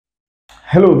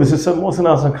Hello, this is Sir Mohsin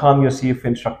Azam Khan, your CF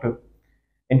instructor.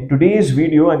 In today's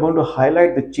video, I'm going to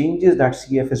highlight the changes that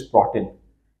CF has brought in.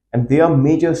 And there are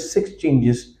major 6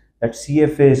 changes that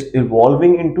CF is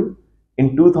evolving into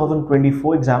in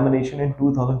 2024 examination and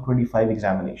 2025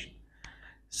 examination.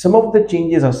 Some of the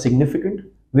changes are significant,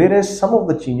 whereas some of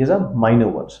the changes are minor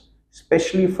ones.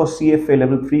 Especially for CFA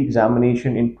Level 3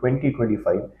 examination in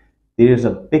 2025, there is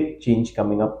a big change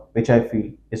coming up, which I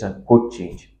feel is a good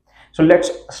change. So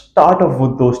let's start off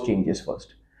with those changes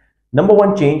first. Number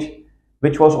one change,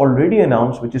 which was already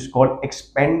announced, which is called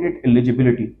expanded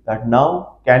eligibility, that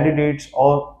now candidates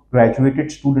or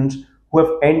graduated students who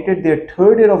have entered their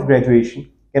third year of graduation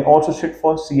can also sit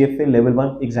for CFA Level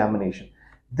 1 examination.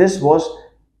 This was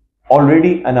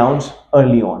already announced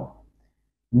early on.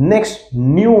 Next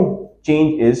new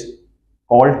change is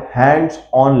called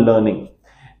hands-on learning.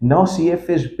 Now CFA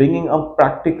is bringing up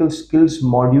practical skills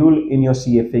module in your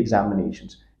CFA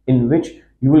examinations, in which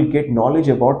you will get knowledge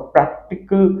about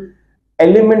practical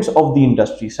elements of the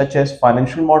industry, such as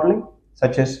financial modeling,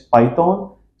 such as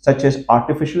Python, such as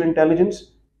artificial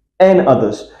intelligence, and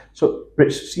others. So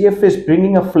CFA is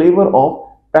bringing a flavor of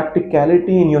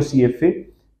practicality in your CFA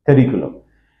curriculum.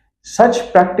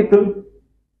 Such practical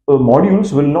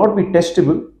modules will not be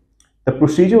testable. The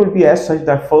procedure will be as such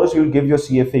that first you will give your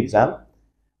CFA exam,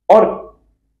 or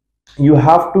you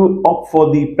have to opt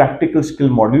for the practical skill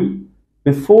module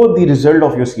before the result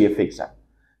of your CFA exam.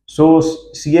 So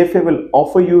CFA will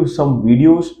offer you some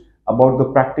videos about the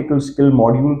practical skill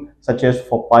module, such as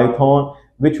for Python,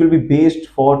 which will be based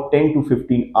for 10 to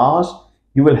 15 hours.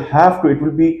 You will have to, it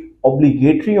will be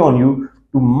obligatory on you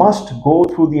to must go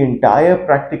through the entire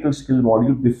practical skill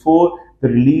module before the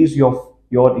release of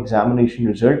your examination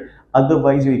result.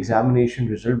 Otherwise, your examination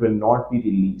result will not be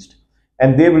released.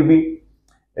 And there will be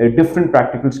a different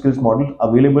practical skills module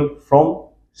available from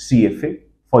CFA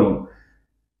for you.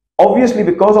 Obviously,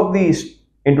 because of the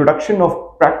introduction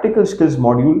of practical skills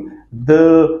module,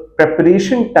 the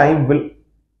preparation time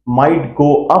might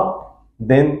go up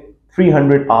than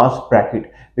 300 hours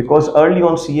bracket, because early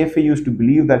on CFA used to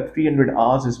believe that 300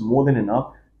 hours is more than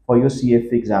enough for your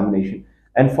CFA examination.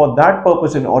 And for that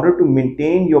purpose, in order to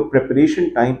maintain your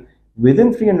preparation time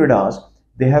within 300 hours,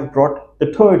 they have brought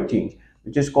the third change,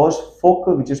 which is called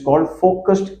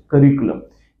focused curriculum,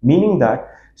 meaning that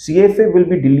CFA will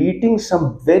be deleting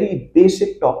some very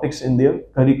basic topics in their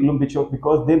curriculum,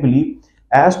 because they believe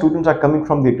as students are coming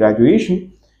from their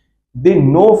graduation, they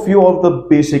know few of the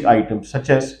basic items,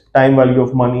 such as time value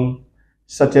of money,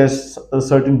 such as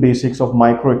certain basics of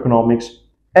microeconomics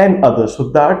and others, so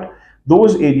that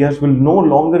those areas will no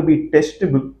longer be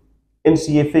testable in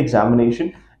CFA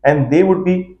examination, and they would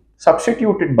be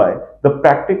substituted by the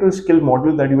practical skill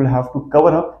module that you will have to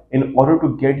cover up in order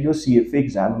to get your CFA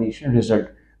examination result.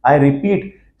 I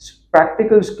repeat,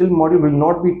 practical skill module will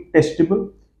not be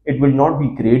testable, it will not be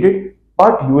graded,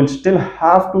 but you will still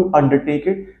have to undertake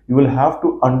it, you will have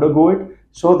to undergo it,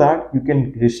 so that you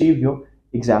can receive your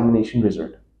examination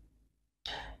result.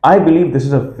 I believe this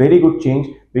is a very good change,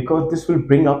 because this will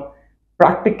bring up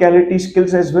practicality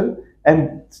skills as well,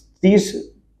 and these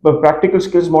practical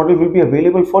skills module will be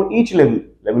available for each level,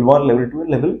 level 1, level 2 and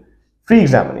level 3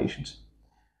 examinations.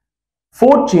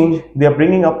 Fourth change they are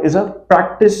bringing up is a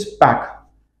practice pack,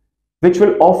 which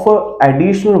will offer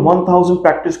additional 1000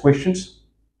 practice questions,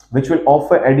 which will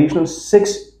offer additional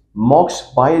 6 mocks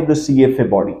by the CFA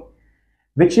body,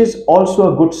 which is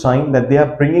also a good sign that they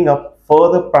are bringing up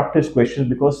further practice questions,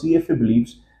 because CFA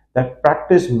believes that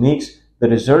practice makes the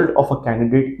result of a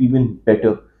candidate even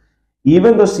better.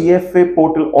 Even the CFA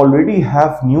portal already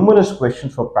have numerous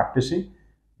questions for practicing,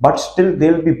 but still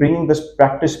they'll be bringing this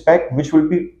practice pack, which will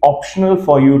be optional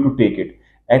for you to take it,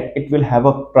 and it will have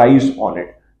a price on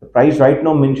it. The price right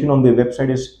now mentioned on their website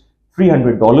is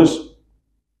 $300,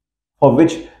 for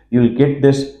which you will get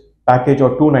this package,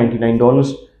 or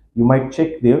 $299. You might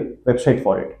check their website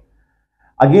for it.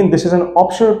 Again, this is an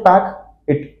optional pack.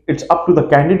 It's up to the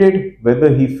candidate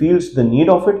whether he feels the need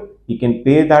of it. He can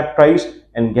pay that price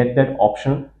and get that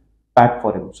optional pack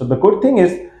for him. So the good thing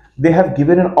is they have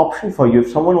given an option for you. If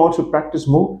someone wants to practice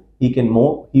more, he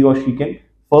or she can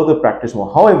further practice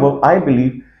more. However, I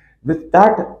believe with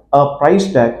that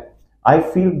price tag, I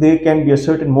feel there can be a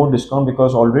certain more discount,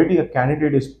 because already a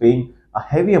candidate is paying a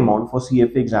heavy amount for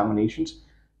CFA examinations.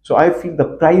 So I feel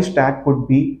the price tag could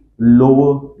be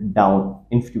lower down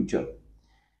in future.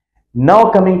 Now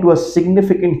coming to a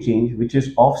significant change, which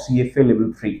is of CFA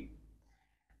Level 3.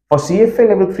 For CFA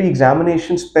Level 3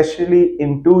 examination, especially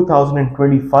in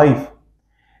 2025,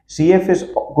 CFA is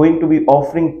going to be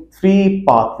offering 3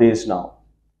 pathways now.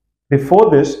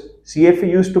 Before this, CFA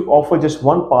used to offer just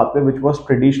one pathway, which was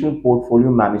traditional portfolio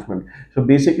management. So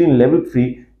basically in level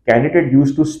 3, candidate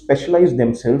used to specialize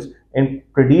themselves in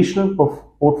traditional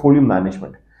portfolio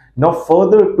management. Now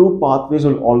further two pathways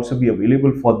will also be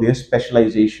available for their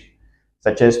specialization,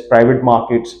 such as private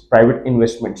markets, private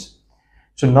investments.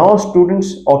 So now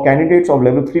students or candidates of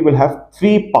level 3 will have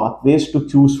three pathways to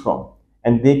choose from,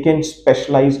 and they can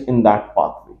specialize in that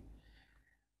pathway.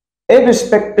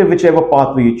 Irrespective whichever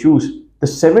pathway you choose, the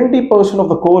 70% of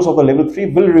the course of the level 3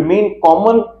 will remain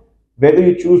common whether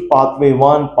you choose pathway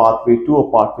 1, pathway 2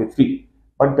 or pathway 3.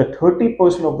 But the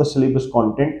 30% of the syllabus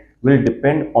content will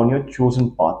depend on your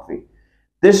chosen pathway.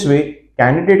 This way,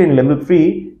 candidate in level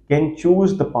 3 can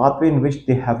choose the pathway in which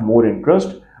they have more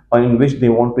interest or in which they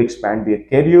want to expand their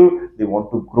career, they want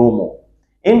to grow more.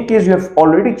 In case you have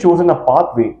already chosen a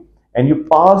pathway and you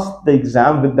pass the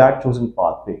exam with that chosen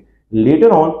pathway,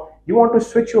 later on you want to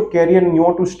switch your career and you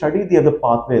want to study the other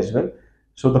pathway as well.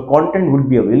 So the content will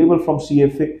be available from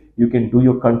CFA. You can do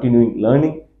your continuing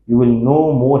learning. You will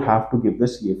no more have to give the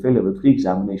CFA level 3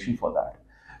 examination for that.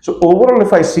 So overall,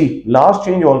 if I see, last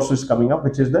change also is coming up,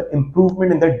 which is the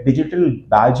improvement in the digital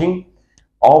badging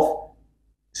of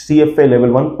CFA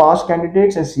level 1 pass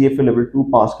candidates and CFA level 2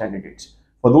 pass candidates.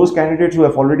 For those candidates who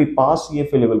have already passed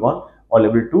CFA level 1 or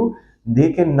level 2,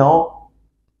 they can now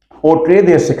portray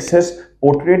their success,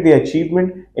 portray their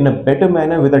achievement in a better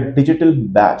manner with a digital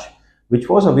badge, which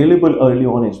was available early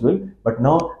on as well, but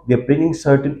now they're bringing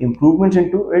certain improvements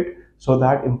into it so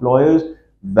that employers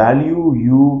value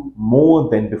you more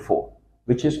than before,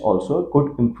 which is also a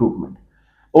good improvement.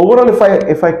 Overall,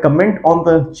 if I comment on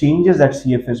the changes that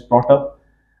CFA has brought up,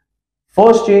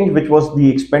 first change, which was the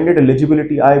expanded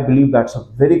eligibility, I believe that's a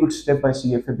very good step by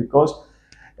CFA, because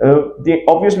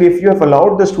obviously if you have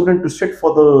allowed the student to sit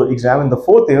for the exam in the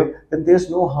 4th year, then there's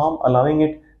no harm allowing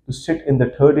it to sit in the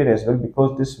 3rd year as well,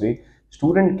 because this way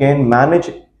student can manage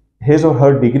his or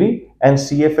her degree and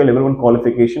CFA level 1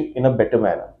 qualification in a better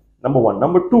manner. Number one.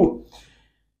 Number two,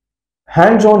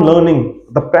 hands-on learning,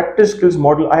 the practice skills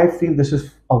model. I feel this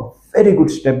is a very good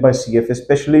step by CFA,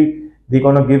 especially they're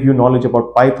going to give you knowledge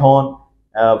about Python,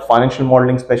 financial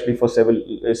modeling, especially for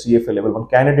CFA level 1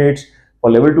 candidates. For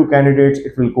level 2 candidates,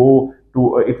 it will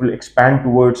expand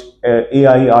towards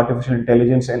AI, artificial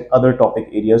intelligence, and other topic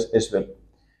areas as well.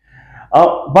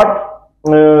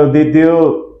 They're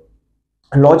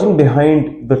lodging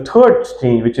behind the third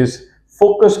change, which is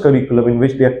focus curriculum, in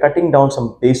which they are cutting down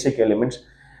some basic elements.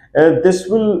 This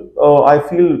will, I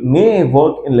feel, may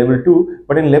work in level 2,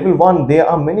 but in level 1, there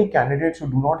are many candidates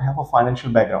who do not have a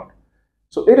financial background.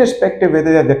 So irrespective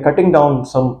whether they're cutting down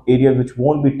some areas which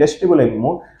won't be testable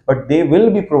anymore, but they will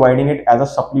be providing it as a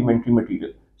supplementary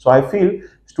material. So I feel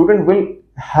student will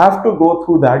have to go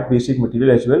through that basic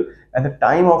material as well, and the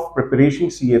time of preparation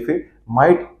CFA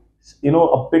might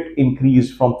a bit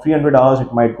increase. From 300 hours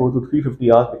it might go to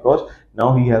 350 hours, because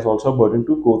now he has also a burden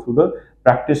to go through the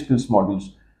practice skills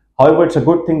modules. However, it's a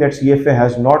good thing that CFA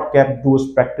has not kept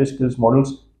those practice skills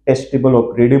models testable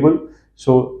or gradable,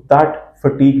 so that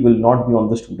fatigue will not be on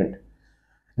the student.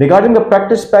 Regarding the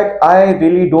practice pack, I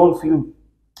really don't feel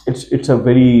it's a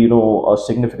very a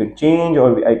significant change,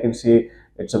 or I can say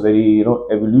it's a very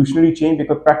evolutionary change,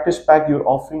 because practice pack you're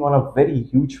offering on a very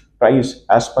huge price,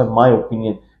 as per my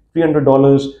opinion.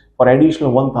 $300 for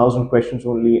additional 1,000 questions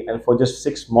only, and for just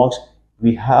 6 mocks.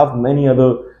 We have many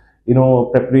other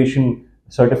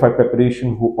certified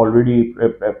preparation who already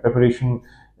preparation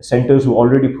centers who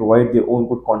already provide their own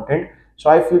good content. So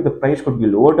I feel the price could be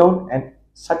lower down, and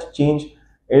such change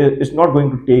is not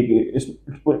going to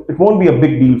it won't be a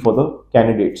big deal for the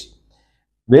candidates.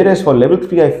 Whereas for level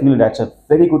 3, I feel that's a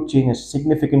very good change, a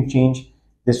significant change.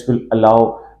 This will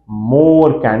allow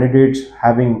more candidates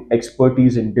having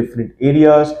expertise in different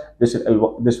areas. This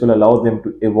will allow them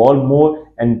to evolve more,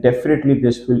 and definitely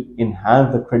this will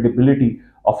enhance the credibility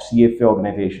of CFA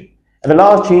organization. And the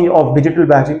last change of digital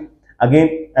badging,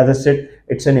 again, as I said,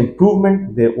 it's an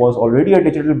improvement. There was already a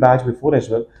digital badge before as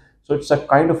well, so it's a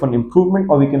kind of an improvement,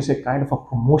 or we can say kind of a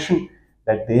promotion,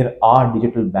 that there are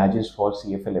digital badges for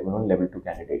CFA level 1, level 2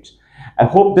 candidates. I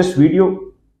hope this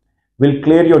video will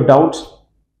clear your doubts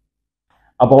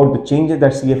about the changes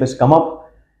that CFA has come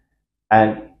up,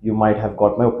 and you might have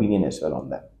got my opinion as well on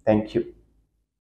that. Thank you.